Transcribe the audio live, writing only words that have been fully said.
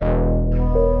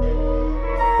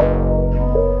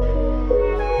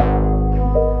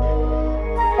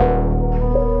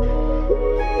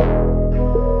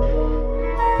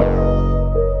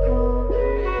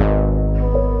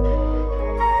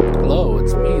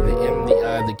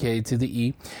K to the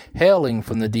E, hailing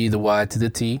from the D, the Y to the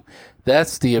T.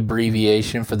 That's the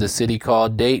abbreviation for the city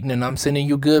called Dayton, and I'm sending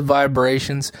you good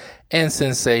vibrations and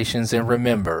sensations. And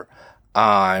remember,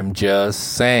 I'm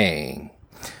just saying.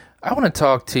 I want to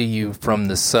talk to you from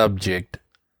the subject,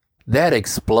 that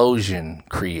explosion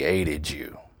created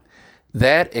you.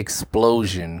 That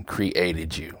explosion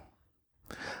created you.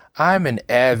 I'm an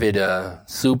avid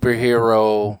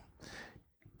superhero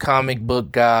comic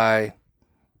book guy,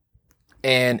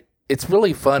 and it's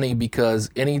really funny because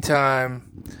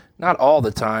anytime, not all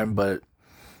the time, but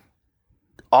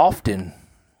often,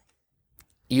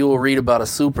 you will read about a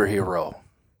superhero.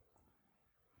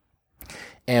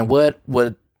 And what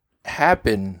would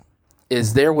happen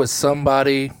is there was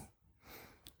somebody,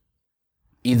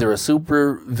 either a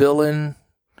super villain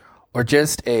or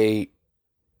just a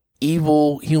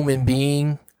evil human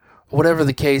being, whatever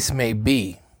the case may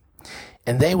be,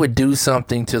 and they would do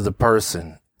something to the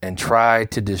person and try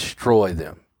to destroy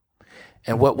them.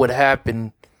 And what would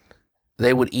happen,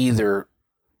 they would either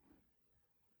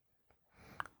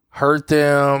hurt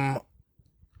them,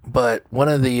 but one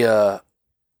of the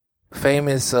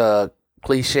famous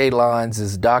cliche lines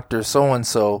is Dr.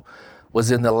 So-and-so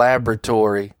was in the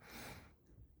laboratory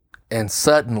and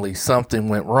suddenly something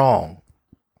went wrong.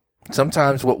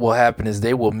 Sometimes what will happen is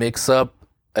they will mix up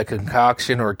a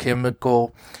concoction or a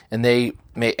chemical, and they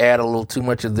may add a little too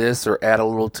much of this or add a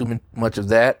little too much of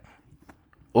that.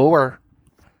 Or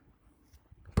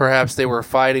perhaps they were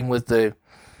fighting with the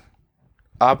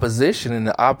opposition, and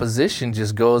the opposition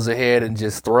just goes ahead and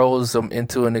just throws them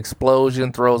into an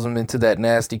explosion, throws them into that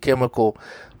nasty chemical,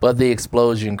 but the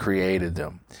explosion created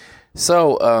them.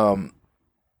 So,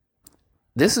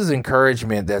 this is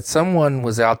encouragement that someone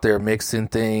was out there mixing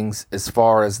things as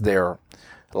far as their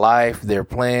life, their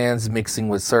plans, mixing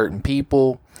with certain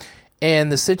people. And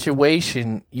the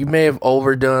situation, you may have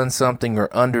overdone something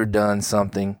or underdone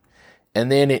something,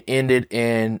 and then it ended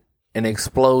in an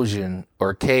explosion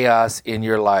or chaos in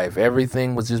your life.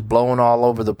 Everything was just blowing all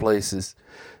over the places.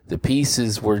 The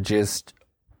pieces were just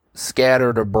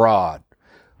scattered abroad.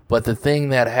 But the thing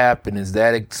that happened is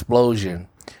that explosion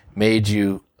made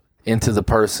you into the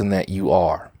person that you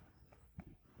are.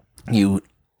 You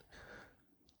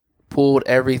pulled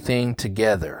everything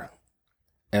together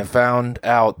and found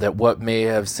out that what may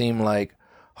have seemed like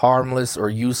harmless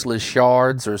or useless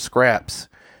shards or scraps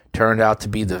turned out to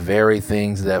be the very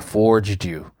things that forged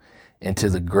you into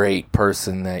the great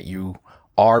person that you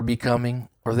are becoming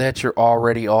or that you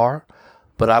already are.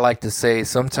 But I like to say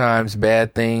sometimes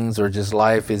bad things or just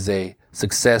life is a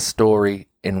success story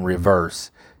in reverse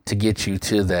to get you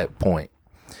to that point.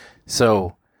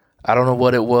 So I don't know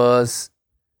what it was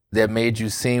that made you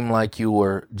seem like you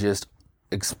were just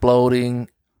exploding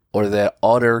or that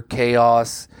utter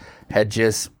chaos had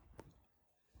just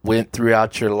went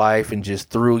throughout your life and just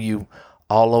threw you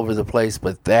all over the place.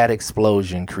 But that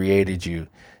explosion created you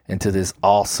into this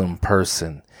awesome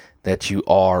person that you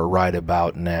are right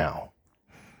about now.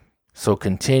 So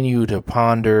continue to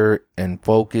ponder and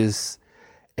focus,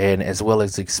 and as well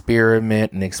as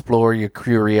experiment and explore your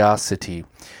curiosity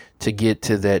to get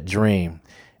to that dream.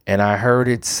 And I heard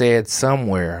it said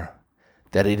somewhere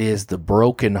that it is the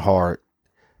broken heart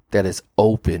that is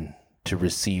open to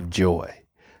receive joy.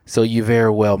 So you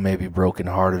very well may be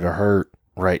brokenhearted or hurt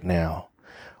right now.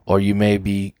 Or you may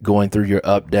be going through your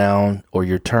up, down, or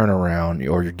your turnaround,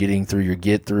 or you're getting through your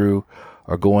get through,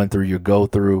 or going through your go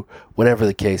through, whatever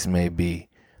the case may be.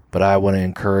 But I want to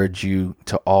encourage you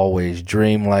to always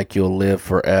dream like you'll live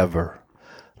forever.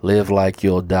 Live like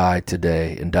you'll die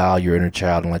today, and dial your inner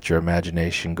child and let your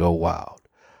imagination go wild.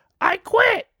 I quit.